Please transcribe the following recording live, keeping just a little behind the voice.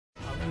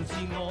自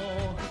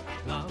我，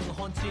硬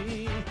漢子，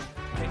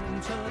拼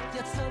出一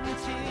身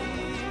刺，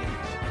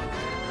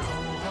流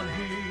汗血，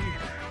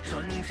盡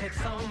赤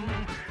心，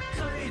追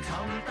尋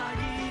大意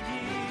義。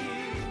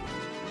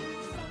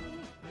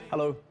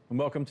Hello, and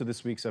welcome to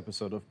this week's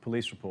episode of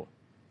Police Report.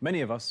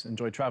 Many of us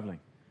enjoy travelling,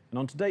 and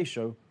on today's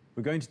show,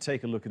 we're going to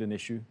take a look at an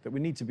issue that we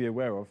need to be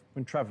aware of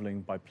when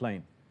travelling by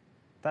plane,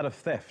 that of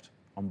theft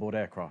on board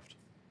aircraft.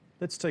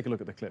 Let's take a look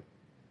at the clip.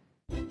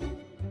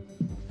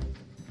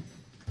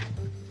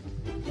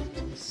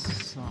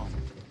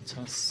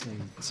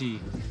 374G，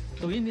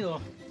導演呢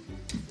度。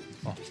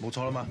哦，冇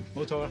錯啦嘛，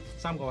冇錯啦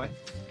，3個位。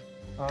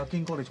阿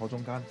堅哥你坐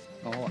中間。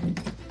好啊。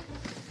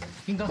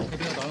堅哥，你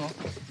俾個袋我。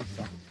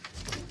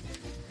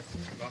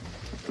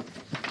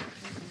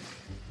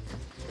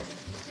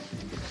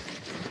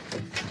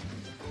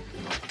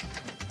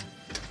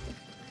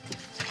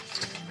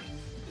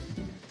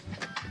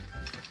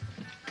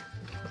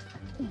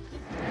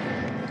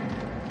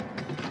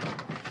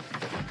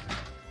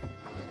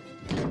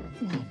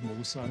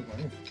冇晒位。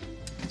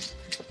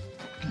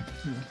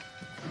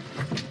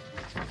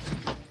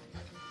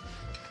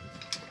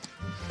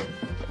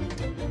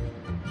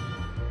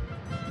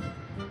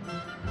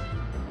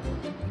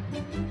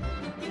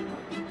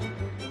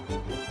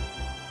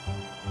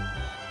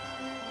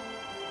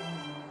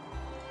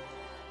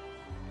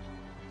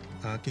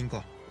阿堅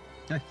哥，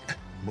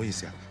唔好意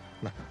思啊，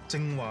嗱，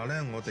正話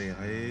咧，我哋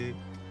喺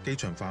機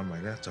場範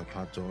圍咧就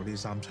拍咗呢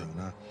3場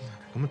啦，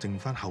咁啊剩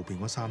翻後邊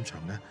嗰3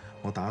場咧，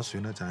我打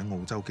算咧就喺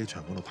澳洲機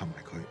場嗰度拍埋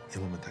佢，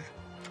有冇問題啊？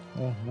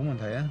哦，冇問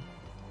題啊。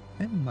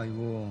唔係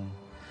喎，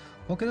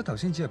我記得頭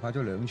先只係拍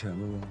咗2場嘅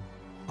喎。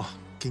哦，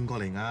堅哥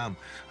你啱啊，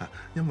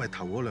因為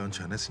頭嗰2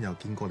場咧先有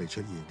堅哥你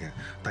出現嘅，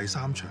第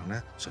3場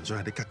咧純粹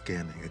係啲吉嘅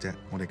人嚟嘅啫，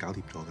我哋搞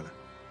掂咗㗎啦。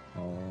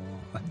哦，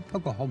不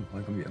過可唔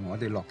可以咁樣？我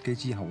哋落機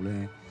之後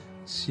咧，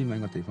先揾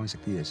個地方食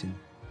啲嘢先。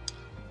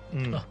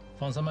嗯，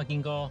放心啦，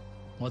堅哥，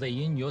我哋已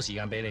經預咗時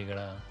間俾你㗎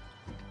啦。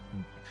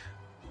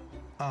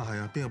啊係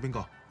啊，邊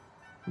個？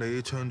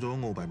你唱咗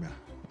澳幣未啊？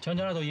唱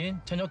咗啦，導演，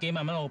唱咗幾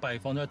萬蚊澳幣，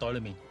放咗喺袋裏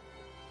面。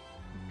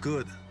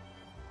Good。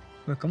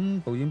喂，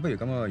咁導演不如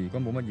咁啊，如果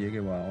冇乜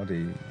嘢嘅話，我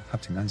哋瞌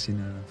陣間先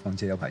啦，況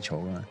且有排坐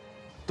㗎嘛。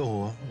都好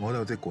啊，我都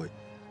有啲攰。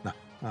嗱，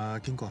阿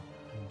堅哥，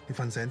你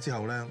瞓醒之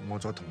後咧，我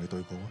再同你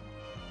對稿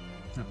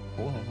啊。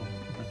好啊。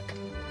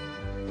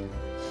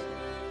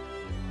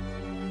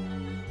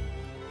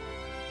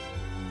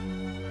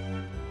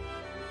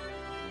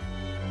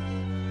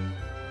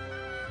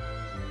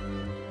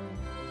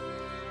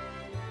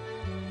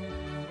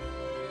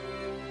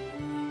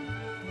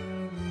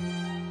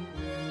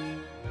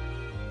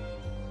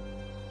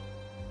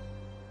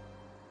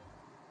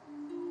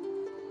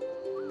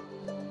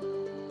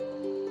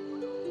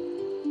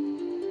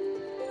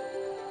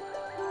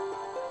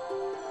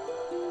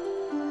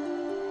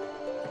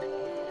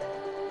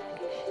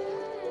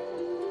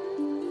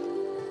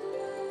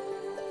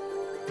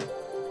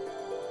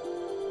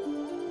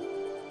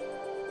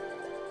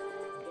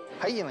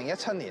喺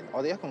2017年，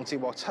我哋一共接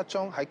獲7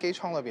宗喺機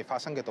艙裏邊發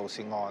生嘅盜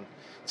竊案。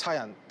賊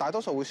人大多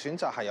數會選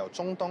擇係由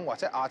中東或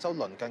者亞洲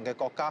鄰近嘅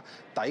國家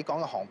抵港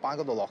嘅航班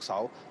嗰度落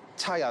手。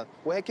賊人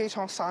會喺機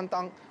艙閂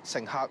燈，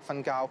乘客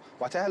瞓覺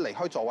或者喺離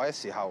開座位嘅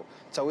時候，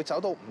就會走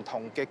到唔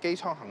同嘅機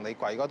艙行李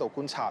櫃嗰度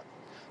觀察。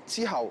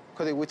之後，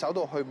佢哋會走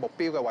到去目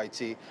標嘅位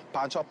置，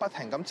扮作不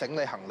停咁整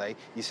理行李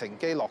而乘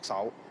機落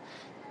手。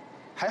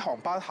喺航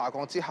班下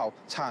降之後，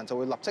賊人就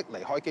會立即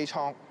離開機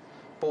艙。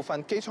部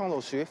分機艙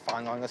老鼠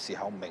犯案嘅時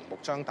候明目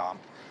張膽，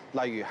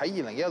例如喺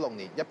2016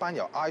年，一班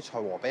由埃塞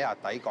俄比亞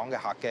抵港嘅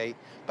客機，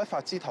不法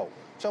之徒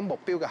將目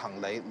標嘅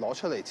行李攞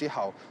出嚟之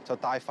後，就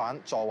帶返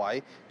座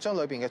位，將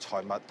裏邊嘅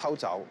財物偷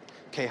走。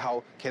其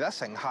後，其他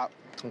乘客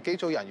同機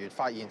組人員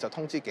發現就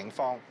通知警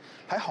方。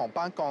喺航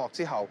班降落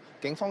之後，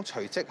警方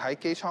隨即喺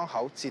機艙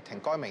口截停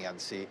該名人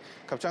士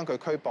及將佢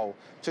拘捕，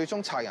最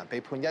終賊人被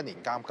判1年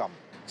監禁。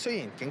雖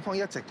然警方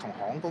一直同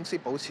航空公司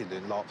保持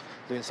聯絡，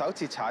聯手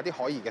截查一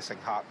啲可疑嘅乘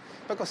客，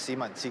不過市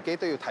民自己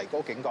都要提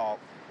高警覺。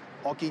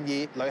我建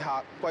議旅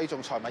客貴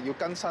重財物要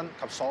更新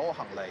及鎖好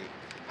行李，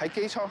喺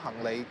機艙行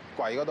李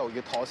櫃嗰度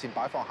要妥善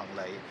擺放行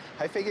李，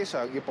喺飛機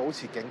上要保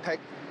持警惕，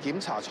檢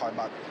查財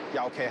物，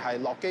尤其係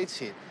落機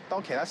前，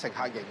當其他乘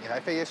客仍然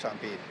喺飛機上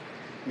邊。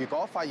如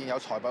果發現有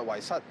財物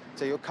遺失，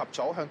就要及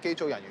早向機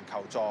組人員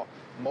求助，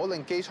唔好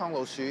令機艙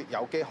老鼠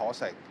有機可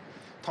乘。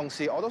同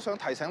時，我都想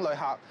提醒旅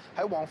客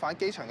喺往返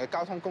機場嘅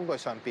交通工具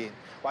上邊，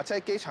或者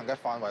喺機場嘅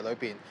範圍裏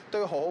邊，都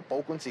要好好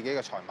保管自己嘅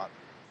財物。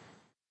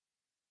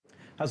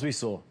As we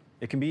saw,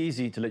 it can be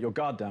easy to let your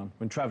guard down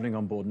when travelling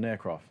on board an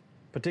aircraft,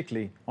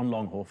 particularly on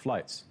long-haul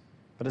flights.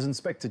 But as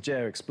Inspector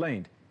Jair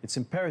explained, it's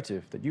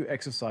imperative that you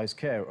exercise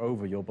care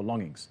over your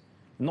belongings,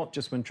 not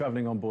just when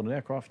travelling on board an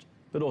aircraft,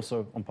 but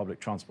also on public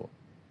transport.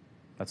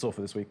 That's all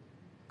for this week.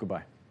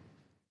 Goodbye.